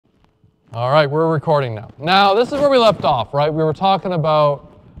All right, we're recording now. Now, this is where we left off, right? We were talking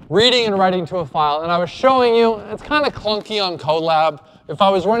about reading and writing to a file, and I was showing you, it's kind of clunky on CodeLab. If I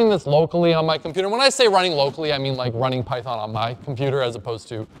was running this locally on my computer, when I say running locally, I mean like running Python on my computer as opposed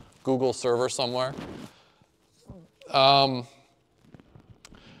to Google server somewhere. It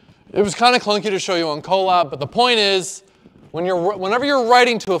was kind of clunky to show you on CodeLab, but the point is, whenever you're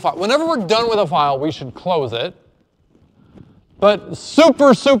writing to a file, whenever we're done with a file, we should close it. But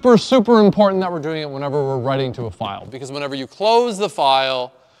super, super, super important that we're doing it whenever we're writing to a file. Because whenever you close the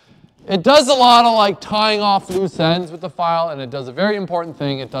file, it does a lot of like tying off loose ends with the file, and it does a very important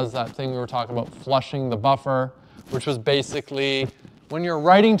thing. It does that thing we were talking about, flushing the buffer, which was basically when you're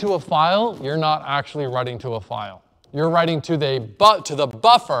writing to a file, you're not actually writing to a file. You're writing to the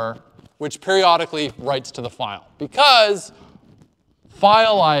buffer, which periodically writes to the file. Because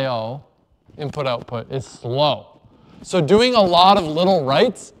file I/O, input-output, is slow. So doing a lot of little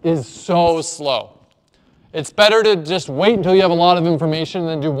writes is so slow. It's better to just wait until you have a lot of information and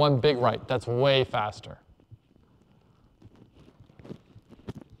then do one big write. That's way faster.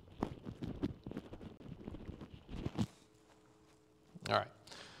 All right.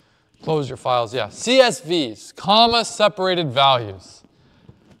 Close your files. Yeah. CSVs, comma separated values.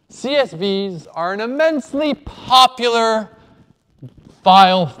 CSVs are an immensely popular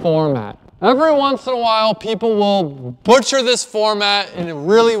file format. Every once in a while, people will butcher this format in a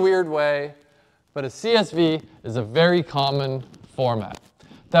really weird way, but a CSV is a very common format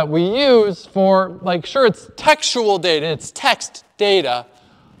that we use for, like, sure, it's textual data, it's text data,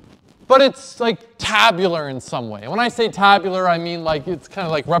 but it's like tabular in some way. And when I say tabular, I mean like it's kind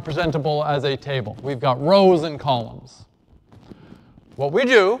of like representable as a table. We've got rows and columns. What we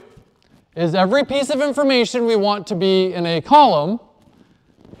do is every piece of information we want to be in a column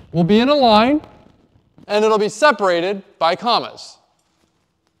will be in a line, and it'll be separated by commas.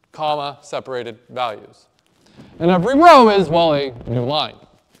 Comma, separated values. And every row is, well, a new line.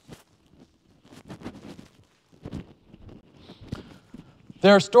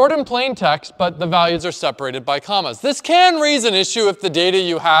 They're stored in plain text, but the values are separated by commas. This can raise an issue if the data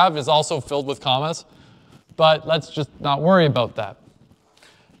you have is also filled with commas, but let's just not worry about that.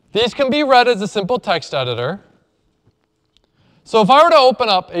 These can be read as a simple text editor. So if I were to open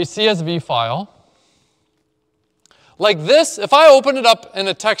up a CSV file, like this, if I open it up in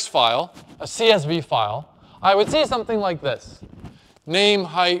a text file, a CSV file, I would see something like this. Name,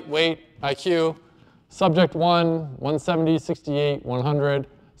 height, weight, IQ, subject 1, 170, 68, 100,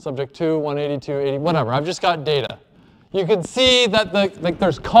 subject 2, 182, 80, whatever. I've just got data. You can see that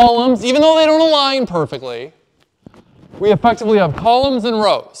there's columns, even though they don't align perfectly. We effectively have columns and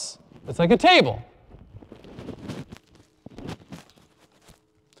rows. It's like a table.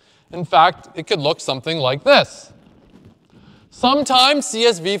 In fact, it could look something like this. Sometimes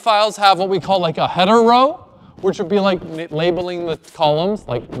CSV files have what we call like a header row, which would be like labeling the columns,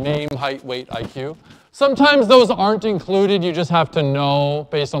 like name, height, weight, IQ. Sometimes those aren't included. You just have to know,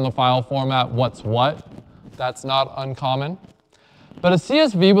 based on the file format, what's what. That's not uncommon. But a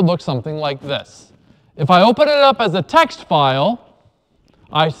CSV would look something like this. If I open it up as a text file,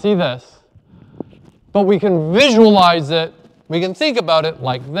 I see this. But we can visualize it. We can think about it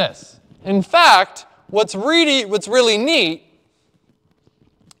like this. In fact, what's really neat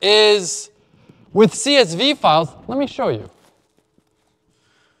is with CSV files, let me show you.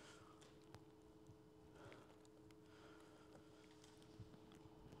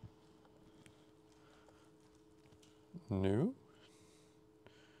 New.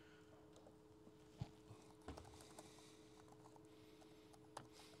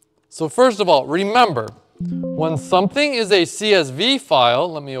 So first of all, remember, when something is a CSV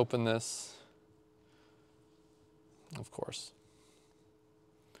file, let me open this, of course.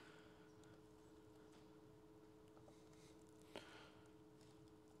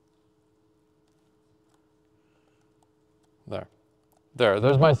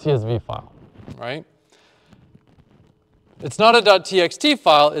 There's my CSV file, right? It's not a .txt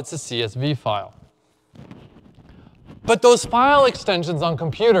file, it's a CSV file. But those file extensions on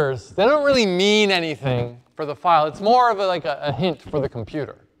computers, they don't really mean anything for the file. It's more of like a hint for the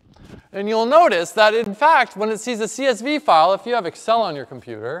computer. And you'll notice that, in fact, when it sees a CSV file, if you have Excel on your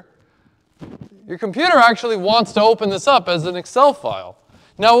computer actually wants to open this up as an Excel file.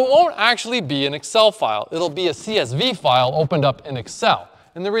 Now, it won't actually be an Excel file. It'll be a CSV file opened up in Excel.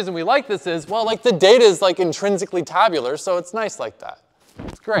 And the reason we like this is, well, like the data is like intrinsically tabular, so it's nice like that.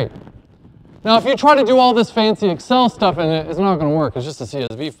 It's great. Now, if you try to do all this fancy Excel stuff in it, it's not going to work. It's just a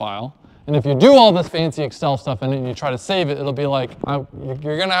CSV file. And if you do all this fancy Excel stuff in it and you try to save it, it'll be like,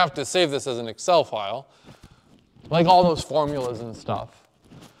 you're going to have to save this as an Excel file, like all those formulas and stuff.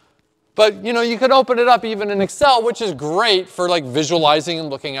 But you could open it up even in Excel, which is great for like visualizing and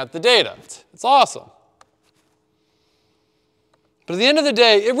looking at the data. It's awesome. But at the end of the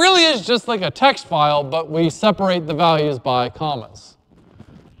day, it really is just like a text file, but we separate the values by commas.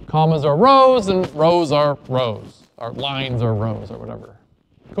 Commas are rows, and rows are rows, or lines are rows, or whatever.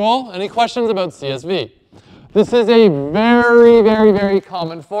 Cool? Any questions about CSV? This is a very, very, very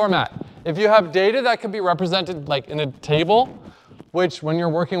common format. If you have data that can be represented like in a table, which when you're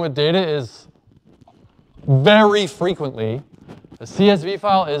working with data is very frequently, a CSV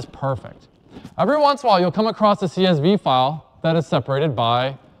file is perfect. Every once in a while, you'll come across a CSV file that is separated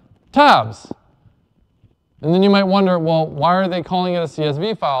by tabs. And then you might wonder, well, why are they calling it a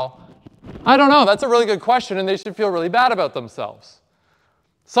CSV file? I don't know. That's a really good question, and they should feel really bad about themselves.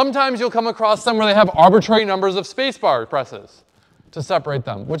 Sometimes you'll come across some where they have arbitrary numbers of spacebar presses to separate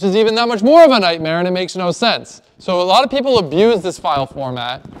them, which is even that much more of a nightmare, and it makes no sense. So a lot of people abuse this file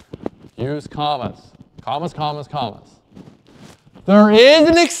format. Use commas. Commas, commas, commas. There is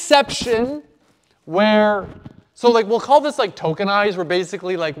an exception where, so like we'll call this like tokenized, where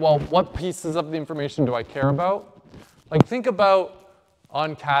basically like, well, what pieces of the information do I care about? Like think about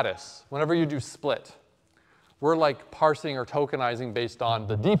on Caddis, whenever you do split, we're like parsing or tokenizing based on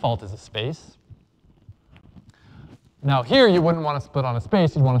the default is a space. Now here you wouldn't want to split on a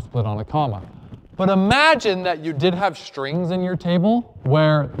space, you'd want to split on a comma. But imagine that you did have strings in your table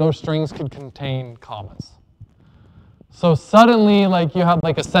where those strings could contain commas. So suddenly like you had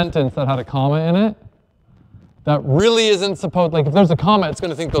like a sentence that had a comma in it that really isn't supposed, like if there's a comma, it's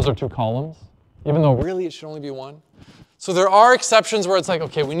going to think those are two columns, even though really it should only be one. So there are exceptions where it's like,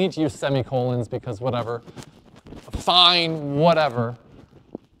 okay, we need to use semicolons because whatever. Fine, whatever.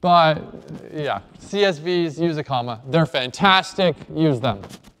 But yeah, CSVs, use a comma. They're fantastic, use them.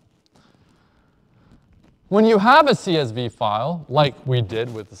 When you have a CSV file, like we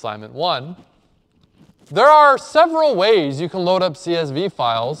did with assignment 1, there are several ways you can load up CSV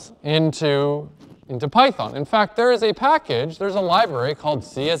files into Python. In fact, there is a package, there's a library called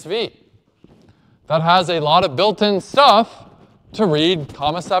CSV that has a lot of built-in stuff to read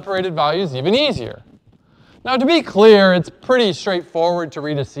comma-separated values even easier. Now, to be clear, it's pretty straightforward to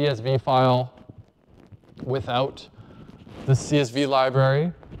read a CSV file without the CSV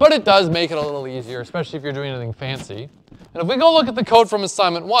library, but it does make it a little easier, especially if you're doing anything fancy. And if we go look at the code from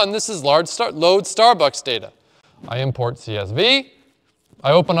assignment 1, this is load Starbucks data. I import CSV.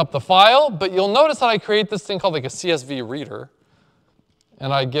 I open up the file, but you'll notice that I create this thing called like a CSV reader,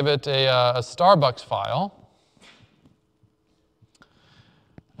 and I give it a Starbucks file.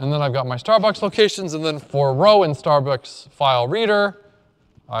 And then I've got my Starbucks locations, and then for row in Starbucks file reader,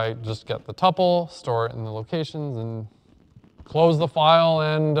 I just get the tuple, store it in the locations, and close the file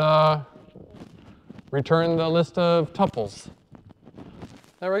and return the list of tuples.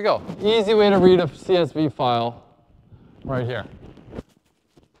 There we go. Easy way to read a CSV file right here.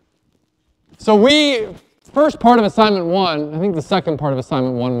 So first part of assignment 1, I think the second part of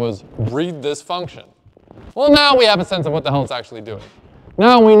assignment 1 was read this function. Well, now we have a sense of what the hell it's actually doing.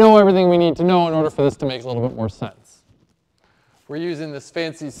 Now we know everything we need to know in order for this to make a little bit more sense. We're using this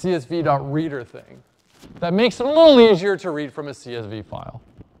fancy CSV.reader thing that makes it a little easier to read from a CSV file.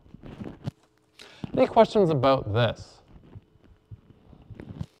 Any questions about this?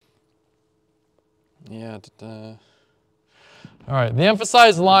 Yeah. All right, the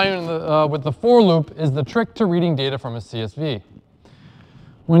emphasized line with the for loop is the trick to reading data from a CSV.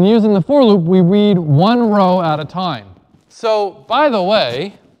 When using the for loop, we read one row at a time. So, by the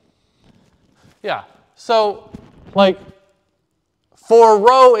way, yeah, so like for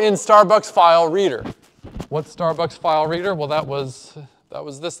row in Starbucks file reader. What's Starbucks file reader? Well, that was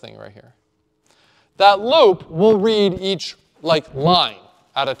this thing right here. That loop will read each like line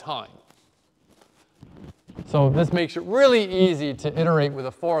at a time. So this makes it really easy to iterate with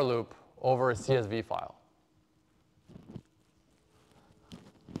a for loop over a CSV file.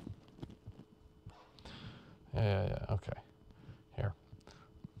 Yeah, okay. Here.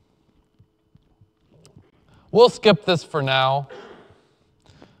 We'll skip this for now.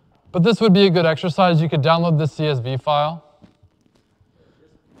 But this would be a good exercise. You could download this CSV file.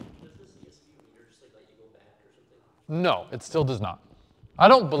 Does the CSV reader just like let you go back or something? No, it still does not. I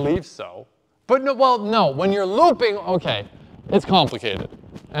don't believe so. But no, well, no, when you're looping, okay, it's complicated.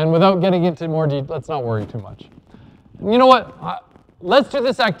 And without getting into more detail, let's not worry too much. You know what? Let's do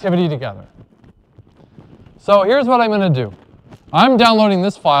this activity together. So here's what I'm going to do. I'm downloading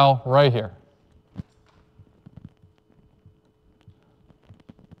this file right here.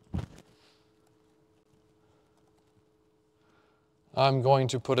 I'm going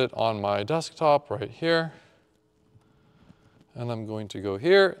to put it on my desktop right here. And I'm going to go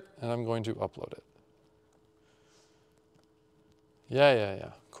here, and I'm going to upload it. Yeah,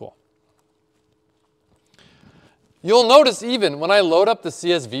 cool. You'll notice even when I load up the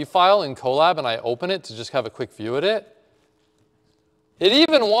CSV file in Colab and I open it to just have a quick view at it, it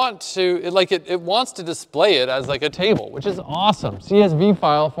even wants to display it as like a table, which is awesome. CSV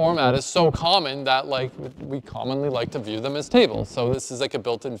file format is so common that like we commonly like to view them as tables. So this is like a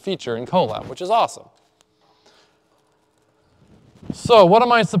built-in feature in Colab, which is awesome. So what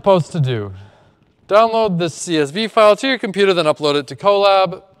am I supposed to do? Download this CSV file to your computer, then upload it to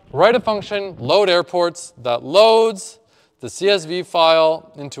Colab. Write a function, load airports, that loads the CSV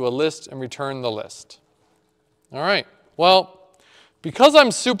file into a list and return the list. All right, well, because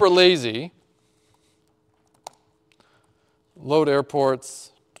I'm super lazy, load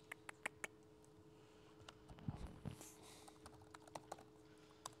airports.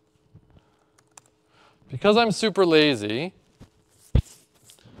 Because I'm super lazy,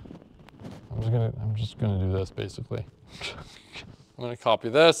 I'm just gonna do this basically. I'm going to copy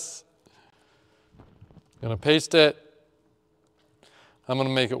this, I'm going to paste it, I'm going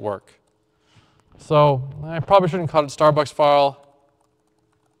to make it work. So I probably shouldn't call it Starbucks file.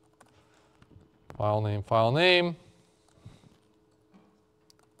 File name, file name.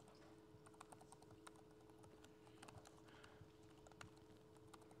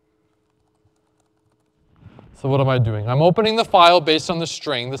 So what am I doing? I'm opening the file based on the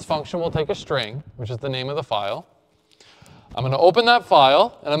string. This function will take a string, which is the name of the file. I'm going to open that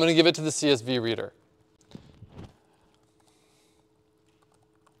file, and I'm going to give it to the CSV reader.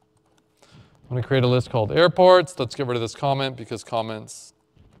 I'm going to create a list called airports. Let's get rid of this comment because comments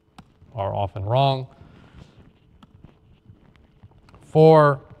are often wrong.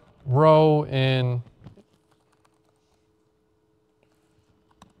 For row in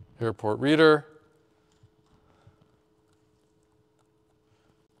airport reader,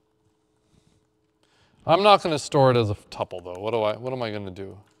 I'm not going to store it as a tuple though. What am I going to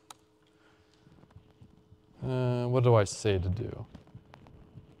do? What do I say to do?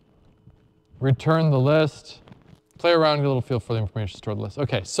 Return the list. Play around, get a little feel for the information stored in the list.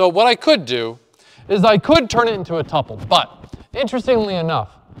 Okay, so what I could do is I could turn it into a tuple, but interestingly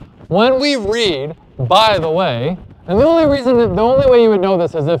enough, when we read, by the way, and the only way you would know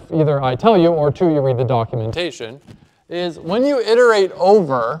this is if either I tell you or two, you read the documentation, is when you iterate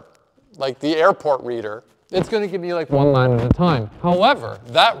over like the airport reader, it's going to give you like one line at a time. However,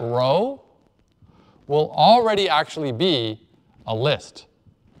 that row will already actually be a list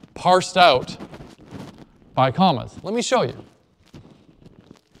parsed out by commas. Let me show you.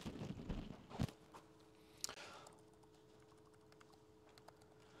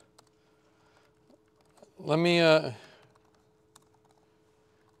 Let me,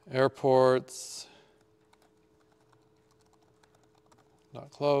 airports,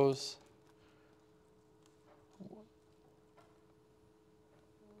 not close.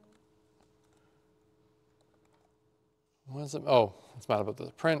 What is it? Oh, it's mad about the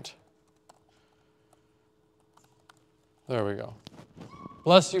print. There we go.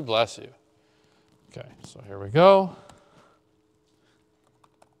 Bless you, bless you. Okay, so here we go.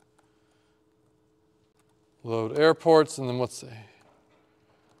 Load airports, and then what's the...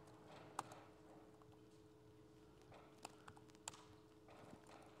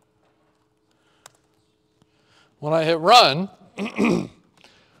 When I hit run,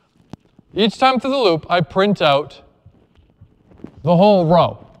 each time through the loop, I print out the whole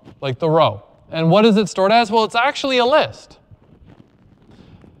row, like the row. And what is it stored as? Well, it's actually a list.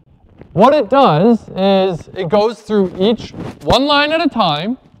 What it does is it goes through each one line at a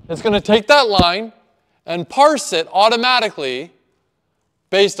time. It's going to take that line and parse it automatically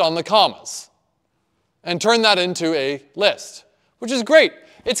based on the commas and turn that into a list, which is great.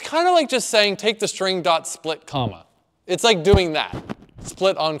 It's kind of like just saying take the string dot split comma. It's like doing that,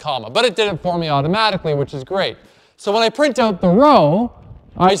 split on comma. But it did it for me automatically, which is great. So when I print out the row,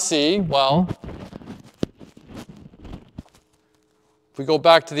 I see, well, if we go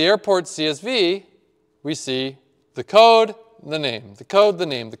back to the airport CSV, we see the code, the name, the code, the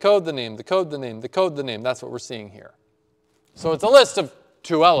name, the code, the name, the code, the name, the code, the name. That's what we're seeing here. So it's a list of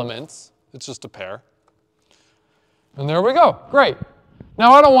 2 elements. It's just a pair. And there we go. Great.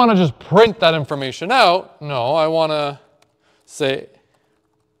 Now I don't want to just print that information out. No, I want to say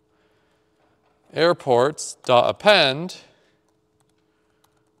airports.append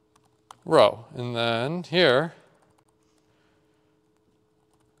row. And then here,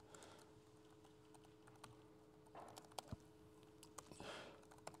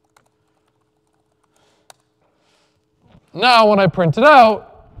 now when I print it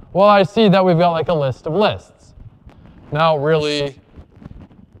out, well, I see that we've got like a list of lists. Now really,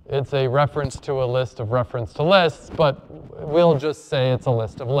 it's a reference to a list of reference to lists, but we'll just say it's a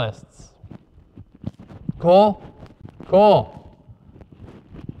list of lists. Cool? Cool.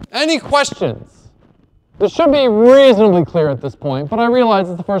 Any questions? This should be reasonably clear at this point, but I realize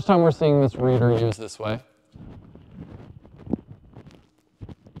it's the first time we're seeing this reader used this way.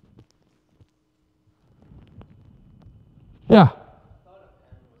 Yeah?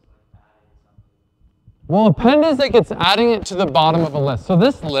 Well, append is like it's adding it to the bottom of a list. So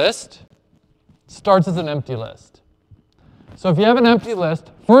this list starts as an empty list. So if you have an empty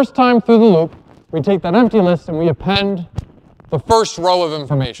list, first time through the loop, we take that empty list and we append the first row of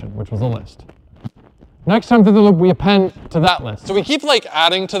information, which was a list. Next time through the loop, we append to that list. So we keep like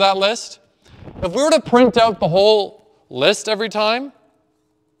adding to that list. If we were to print out the whole list every time,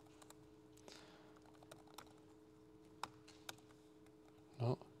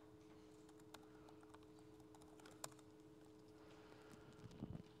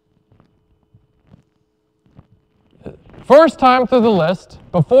 first time through the list,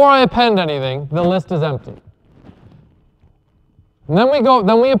 before I append anything, the list is empty. And then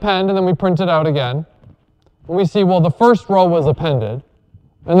we append, and then we print it out again. And we see, well, the first row was appended.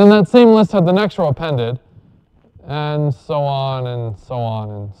 And then that same list had the next row appended. And so on, and so on,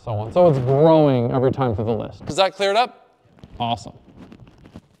 and so on. So it's growing every time through the list. Does that clear it up? Awesome.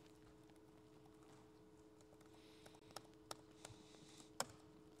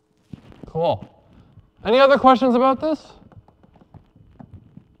 Cool. Any other questions about this?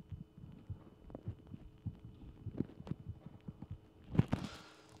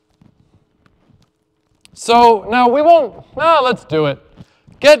 So now we won't, let's do it.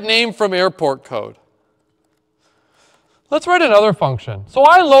 Get name from airport code. Let's write another function. So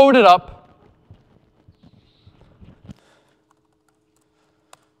I load it up.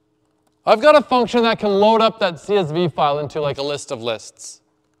 I've got a function that can load up that CSV file into like a list of lists.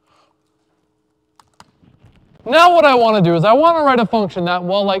 Now what I want to do is I want to write a function that,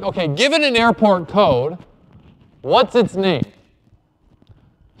 well, like, okay, given an airport code, what's its name?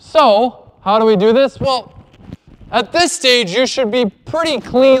 So how do we do this? Well, at this stage, you should be pretty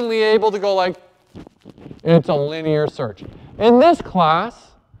cleanly able to go like, it's a linear search. In this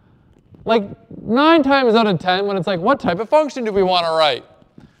class, like 9 times out of 10, when it's like, what type of function do we want to write?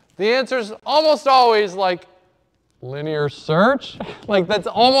 The answer is almost always like linear search. Like that's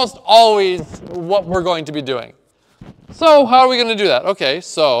almost always what we're going to be doing. So how are we going to do that? Okay,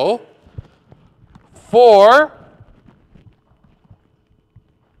 so for,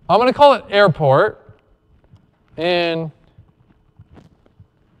 I'm going to call it airport. I'm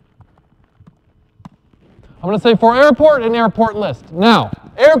going to say for airport and airport list. Now,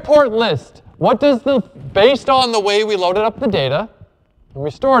 airport list, what does based on the way we loaded up the data, and we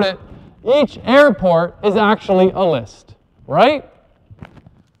stored it, each airport is actually a list, right?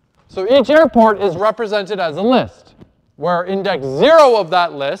 So each airport is represented as a list, where index 0 of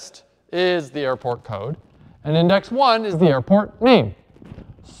that list is the airport code, and index 1 is the airport name.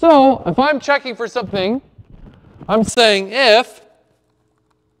 So if I'm checking for something, I'm saying if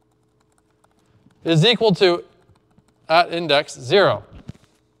is equal to at index 0.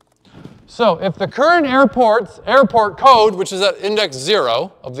 So if the current airport's airport code, which is at index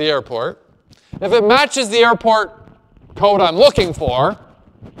 0 of the airport, if it matches the airport code I'm looking for,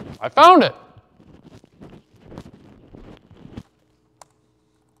 I found it.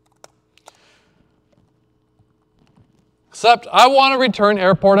 Except I want to return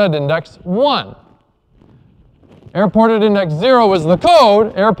airport at index 1. Airport at index 0 is the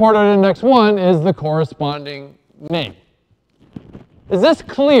code. Airport at index 1 is the corresponding name. Is this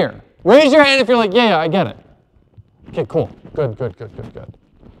clear? Raise your hand if you're like, yeah, I get it. Okay, cool. Good.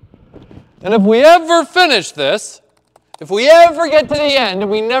 And if we ever finish this, if we ever get to the end and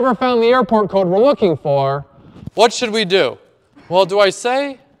we never found the airport code we're looking for, what should we do? Well, do I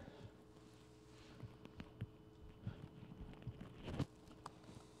say?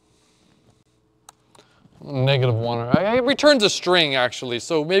 -1. It returns a string, actually,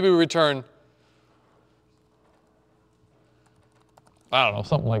 so maybe we return, I don't know,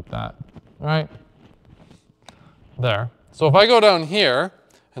 something like that, right? There. So if I go down here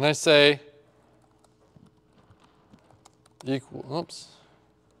and I say equal, oops.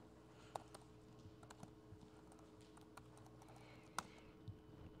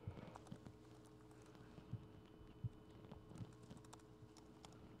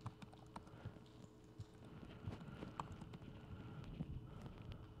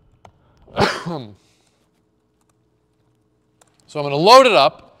 So I'm going to load it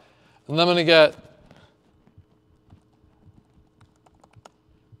up, and then I'm going to get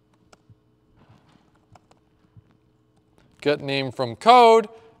get name from code,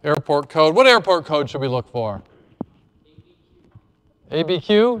 airport code. What airport code should we look for?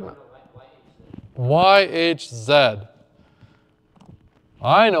 ABQ? YHZ.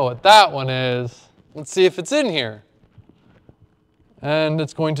 I know what that one is. Let's see if it's in here. And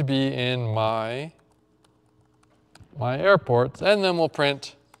it's going to be in my airports. And then we'll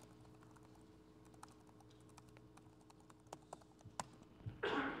print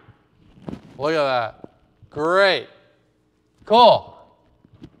look at that. Great. Cool.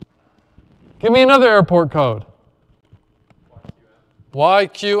 Give me another airport code.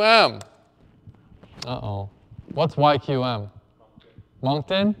 YQM. Uh-oh. What's YQM?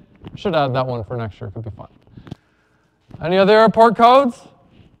 Moncton? Should add that one for next year. Could be fun. Any other airport codes?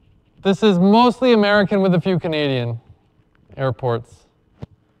 This is mostly American with a few Canadian airports.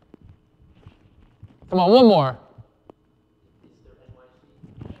 Come on, one more.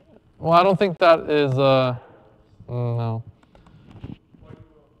 Well, I don't think that is, no.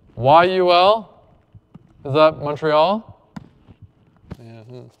 YUL? Is that Montreal?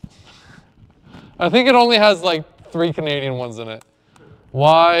 Yeah. I think it only has like 3 Canadian ones in it.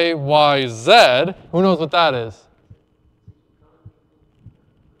 YYZ? Who knows what that is?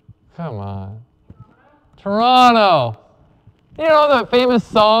 Come on. Toronto. You know the famous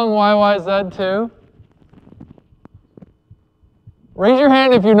song YYZ too? Raise your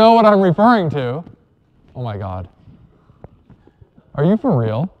hand if you know what I'm referring to. Oh my God. Are you for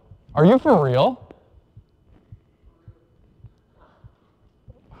real? Are you for real?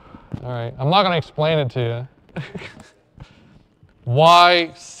 All right, I'm not going to explain it to you.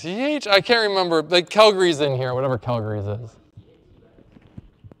 YCH? I can't remember. Like Calgary's in here, whatever Calgary's is.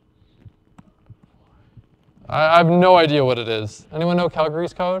 I have no idea what it is. Anyone know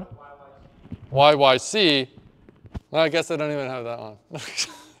Calgary's code? YYC. Well, I guess I don't even have that one.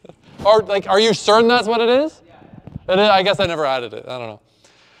 Or like, are you certain that's what it is? It is? I guess I never added it. I don't know.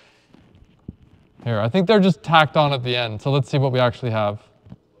 Here, I think they're just tacked on at the end. So let's see what we actually have.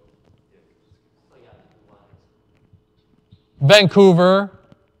 Vancouver,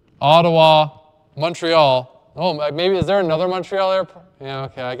 Ottawa, Montreal. Oh, maybe is there another Montreal airport? Yeah,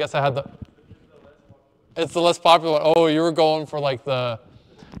 okay. I guess I had the. It's the less popular one. Oh, you were going for like the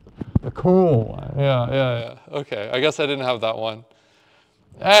cool one. Yeah. Okay, I guess I didn't have that one.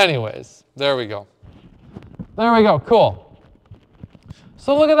 Anyways, there we go. There we go, cool.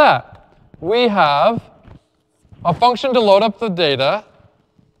 So look at that. We have a function to load up the data.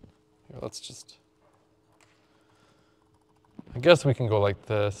 Here, let's just, I guess we can go like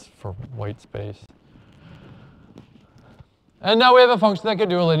this for white space. And now we have a function that can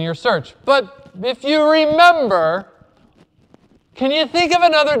do a linear search. But if you remember, can you think of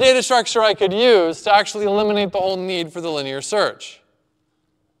another data structure I could use to actually eliminate the whole need for the linear search?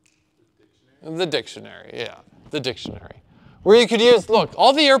 The dictionary, yeah, the dictionary. Where you could use, look,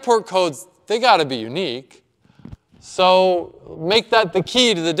 all the airport codes, they got to be unique. So make that the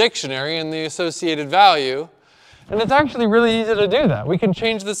key to the dictionary and the associated value. And it's actually really easy to do that. We can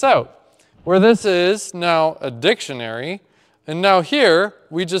change this out. Where this is now a dictionary. And now here,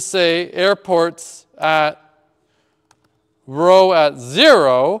 we just say airports at row at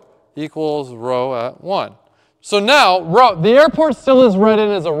 0 equals row at 1. So now, the airport still is read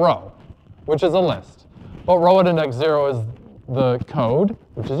in as a row, which is a list. But row at index 0 is the code,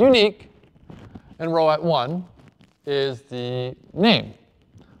 which is unique. And row at 1 is the name.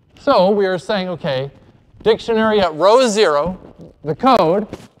 So we are saying, OK, dictionary at row 0, the code,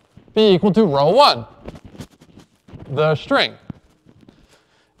 be equal to row 1. The string.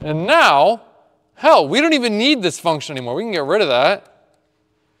 And now, hell, we don't even need this function anymore. We can get rid of that.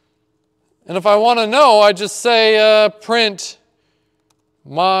 And if I want to know, I just say print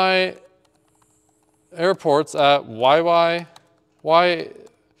my airports at YZ.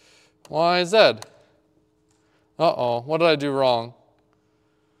 Uh-oh, what did I do wrong?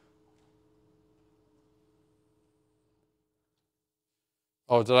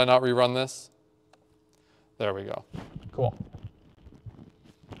 Oh, did I not rerun this? There we go. Cool.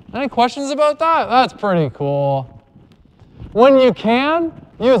 Any questions about that? That's pretty cool. When you can,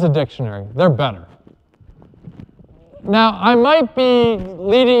 use a dictionary. They're better. Now, I might be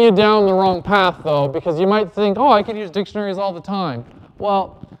leading you down the wrong path, though, because you might think, oh, I could use dictionaries all the time.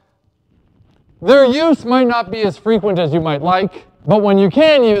 Well, their use might not be as frequent as you might like, but when you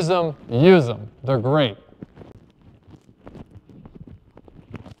can use them, use them. They're great.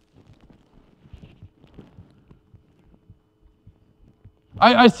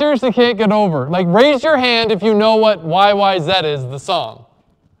 I seriously can't get over. Like, raise your hand if you know what YYZ is, the song.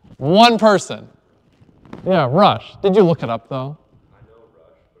 One person. Yeah, Rush. Did you look it up, though? I know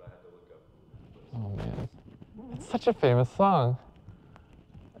Rush, but I had to look up. Oh, man. It's such a famous song.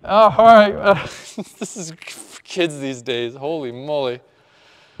 Oh, all right. This is for kids these days. Holy moly.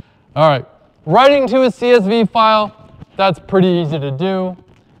 All right. Writing to a CSV file, that's pretty easy to do.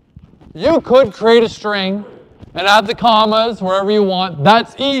 You could create a string and add the commas wherever you want.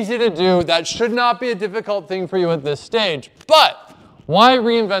 That's easy to do. That should not be a difficult thing for you at this stage. But why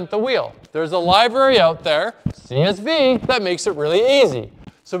reinvent the wheel? There's a library out there, CSV, that makes it really easy.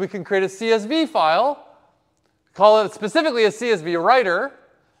 So we can create a CSV file, call it specifically a CSV writer,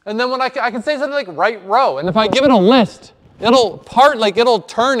 and then when I can say something like write row, and if I give it a list, it'll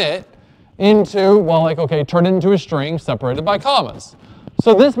turn it into, well, like, okay, turn it into a string separated by commas.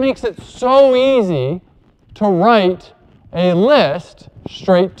 So this makes it so easy to write a list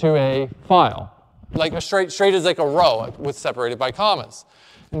straight to a file. Like a straight is like a row with separated by commas.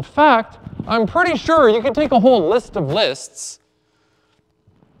 In fact, I'm pretty sure you can take a whole list of lists.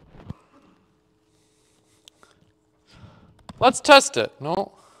 Let's test it.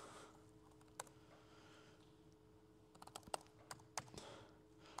 No.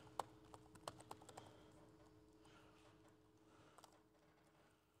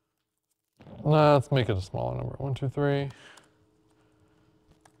 Let's make it a smaller number. 1, 2, 3.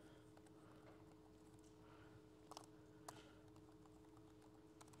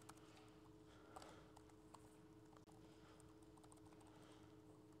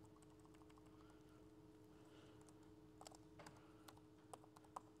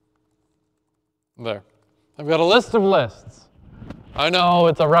 There. I've got a list of lists. I know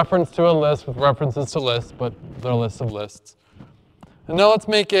it's a reference to a list with references to lists, but they're lists of lists. And now let's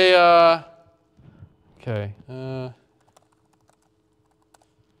make a, okay.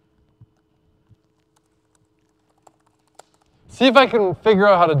 See if I can figure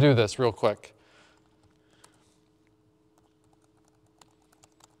out how to do this real quick.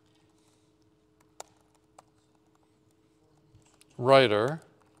 Writer.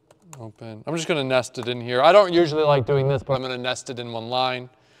 Open. I'm just going to nest it in here. I don't usually like doing this, but I'm going to nest it in one line.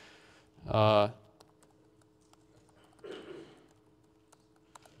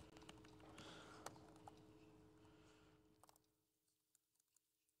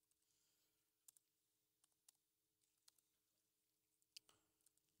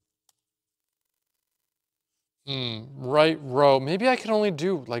 Write row. Maybe I can only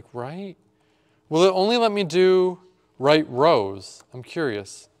do like write. Will it only let me do write rows? I'm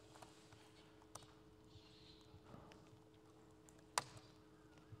curious.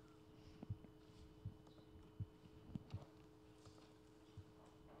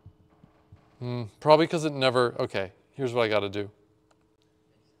 Probably because it never, okay, here's what I got to do.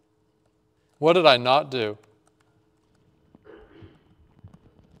 What did I not do?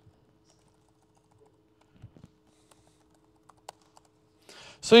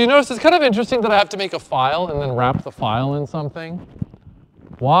 So you notice it's kind of interesting that I have to make a file and then wrap the file in something.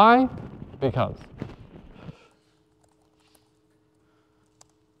 Why? Because.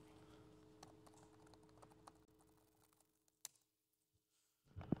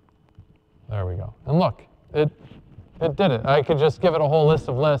 There we go. And look, it did it. I could just give it a whole list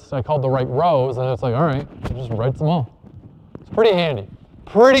of lists. I called the right rows, and it's like, all right, it just writes them all. It's pretty handy.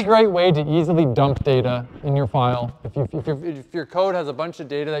 Pretty great way to easily dump data in your file. If your code has a bunch of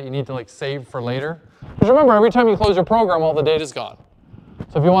data that you need to like save for later. Because remember, every time you close your program, all the data's gone.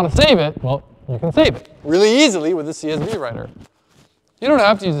 So if you want to save it, well, you can save it really easily with a CSV writer. You don't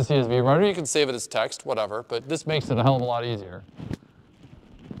have to use a CSV writer. You can save it as text, whatever. But this makes it a hell of a lot easier.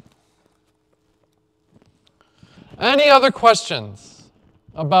 Any other questions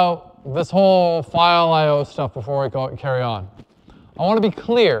about this whole file I/O stuff before I carry on? I want to be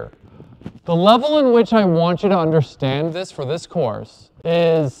clear. The level in which I want you to understand this for this course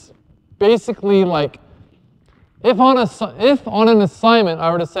is basically like, if on an assignment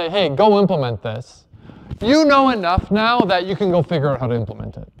I were to say, hey, go implement this, you know enough now that you can go figure out how to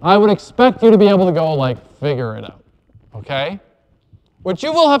implement it. I would expect you to be able to go like figure it out, okay? Which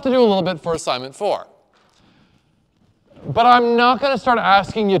you will have to do a little bit for assignment 4. But I'm not going to start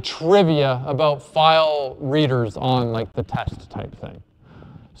asking you trivia about file readers on like the test type thing.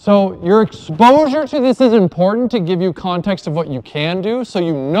 So your exposure to this is important to give you context of what you can do, so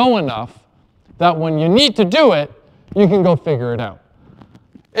you know enough that when you need to do it, you can go figure it out.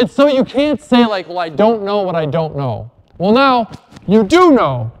 It's so you can't say like, well, I don't know what I don't know. Well, now you do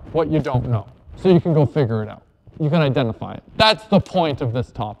know what you don't know, so you can go figure it out. You can identify it. That's the point of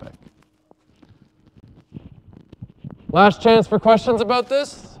this topic. Last chance for questions about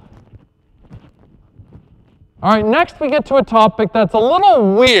this? All right, next we get to a topic that's a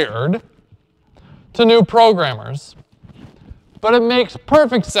little weird to new programmers, but it makes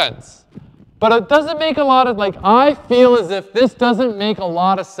perfect sense. But it doesn't make a lot of, like, I feel as if this doesn't make a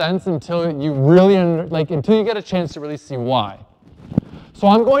lot of sense until you really, until you get a chance to really see why. So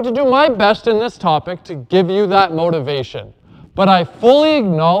I'm going to do my best in this topic to give you that motivation. But I fully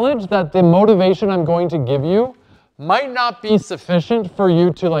acknowledge that the motivation I'm going to give you might not be sufficient for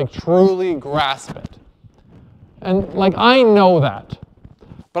you to, like, truly grasp it. And, like, I know that.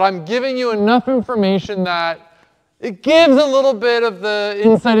 But I'm giving you enough information that it gives a little bit of the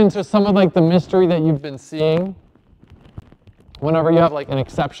insight into some of, like, the mystery that you've been seeing whenever you have, like, an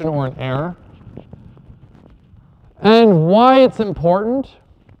exception or an error. And why it's important.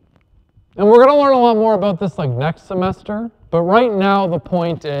 And we're going to learn a lot more about this, like, next semester. But right now, the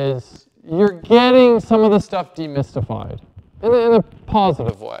point is you're getting some of the stuff demystified in a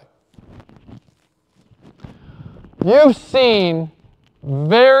positive way. You've seen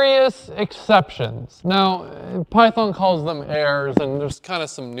various exceptions. Now, Python calls them errors, and there's kind of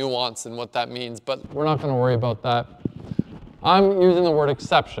some nuance in what that means, but we're not going to worry about that. I'm using the word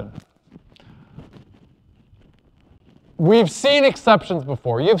exception. We've seen exceptions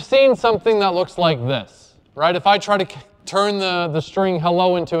before. You've seen something that looks like this, right? If I try to turn the string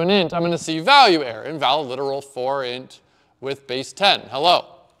hello into an int, I'm going to see value error, invalid literal for int with base 10, hello,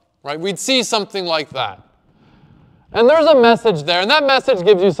 right? We'd see something like that. And there's a message there, and that message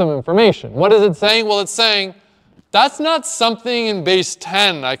gives you some information. What is it saying? Well, it's saying, that's not something in base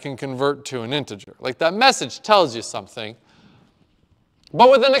 10 I can convert to an integer. Like, that message tells you something. But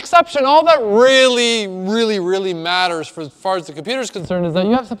with an exception, all that really matters for as far as the computer is concerned is that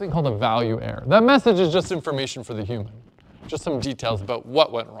you have something called a value error. That message is just information for the human, just some details about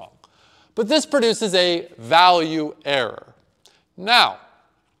what went wrong. But this produces a value error. Now,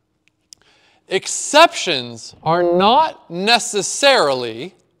 exceptions are not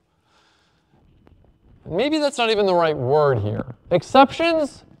necessarily, maybe that's not even the right word here.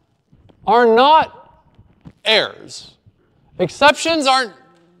 Exceptions are not errors. Exceptions aren't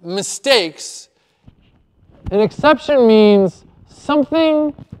mistakes. An exception means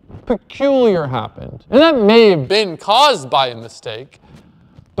something peculiar happened. And that may have been caused by a mistake,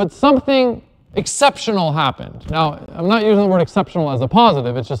 but something exceptional happened. Now, I'm not using the word exceptional as a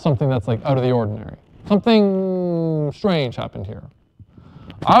positive, it's just something that's, like, out of the ordinary. Something strange happened here.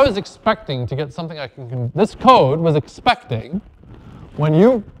 I was expecting to get something this code was expecting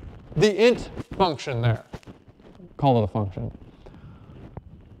when the int function there, call it a function,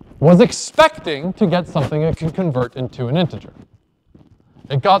 was expecting to get something it can convert into an integer.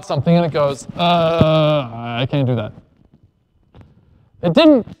 It got something and it goes, I can't do that. It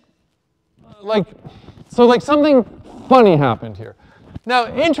didn't, so something funny happened here. Now,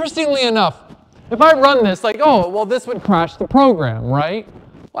 interestingly enough, if I run this, oh, well, this would crash the program, right?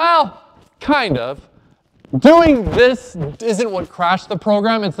 Well, kind of. Doing this isn't what crashed the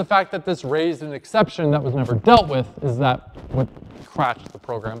program. It's the fact that this raised an exception that was never dealt with is that what crashed the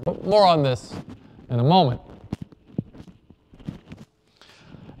program. But more on this in a moment.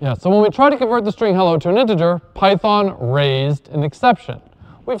 Yeah, so when we try to convert the string hello to an integer, Python raised an exception.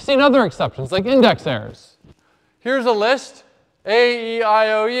 We've seen other exceptions, like index errors. Here's a list, A, E,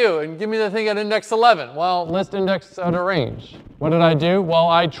 I, O, U, and give me the thing at index 11. Well, list index out of range. What did I do? Well,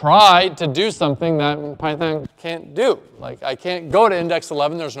 I tried to do something that Python can't do. I can't go to index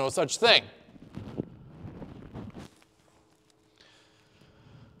 11, there's no such thing.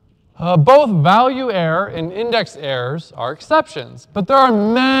 Both value error and index errors are exceptions, but there are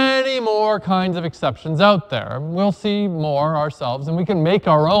many more kinds of exceptions out there. We'll see more ourselves, and we can make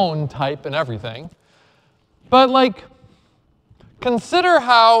our own type and everything. But consider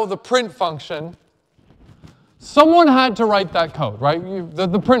how the print function, someone had to write that code, right?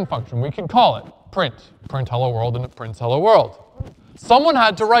 The print function, we can call it print hello world, and it prints hello world. Someone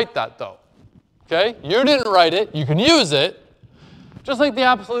had to write that though, okay? You didn't write it, you can use it. Just like the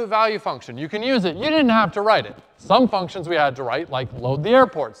absolute value function, you can use it. You didn't have to write it. Some functions we had to write, like load the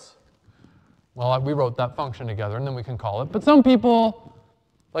airports. Well, we wrote that function together, and then we can call it. But some people,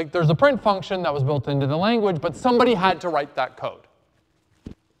 there's a print function that was built into the language, but somebody had to write that code.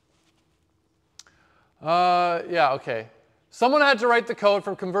 Yeah, OK. Someone had to write the code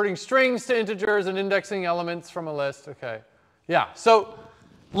for converting strings to integers and indexing elements from a list. OK. Yeah, so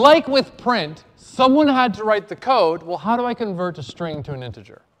like with print, someone had to write the code. Well, how do I convert a string to an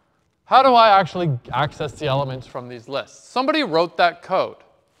integer? How do I actually access the elements from these lists? Somebody wrote that code.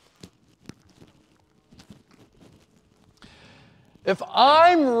 If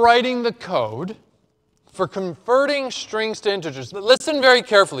I'm writing the code for converting strings to integers, listen very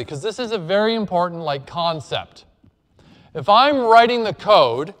carefully, because this is a very important concept. If I'm writing the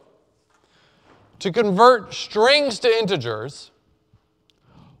code to convert strings to integers,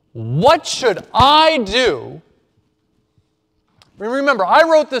 what should I do? Remember, I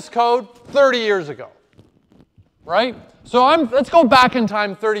wrote this code 30 years ago, right? So let's go back in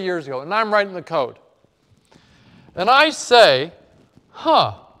time 30 years ago, and I'm writing the code. And I say,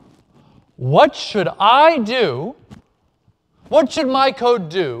 what should I do? What should my code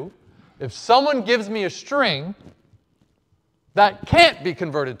do if someone gives me a string that can't be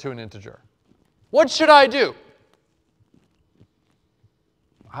converted to an integer? What should I do?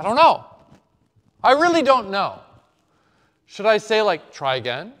 I don't know. I really don't know. Should I say, like, try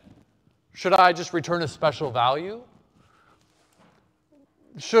again? Should I just return a special value?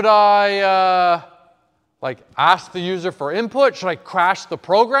 Should I, ask the user for input? Should I crash the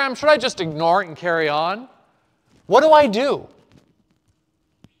program? Should I just ignore it and carry on? What do I do?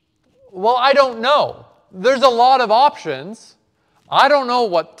 Well, I don't know. There's a lot of options. I don't know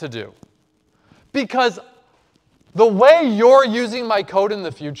what to do. Because the way you're using my code in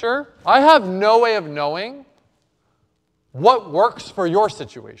the future, I have no way of knowing what works for your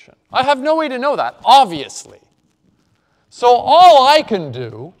situation. I have no way to know that, obviously. So all I can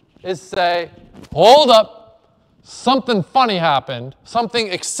do is say, hold up, something funny happened, something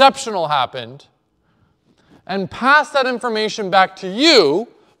exceptional happened, and pass that information back to you,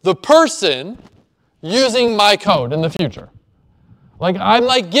 the person using my code in the future. Like, I'm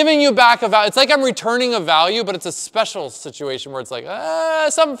like giving you back a value. It's like I'm returning a value, but it's a special situation where it's like,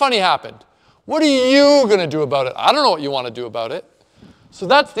 something funny happened. What are you going to do about it? I don't know what you want to do about it. So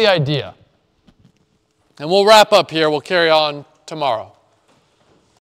that's the idea. And we'll wrap up here. We'll carry on tomorrow.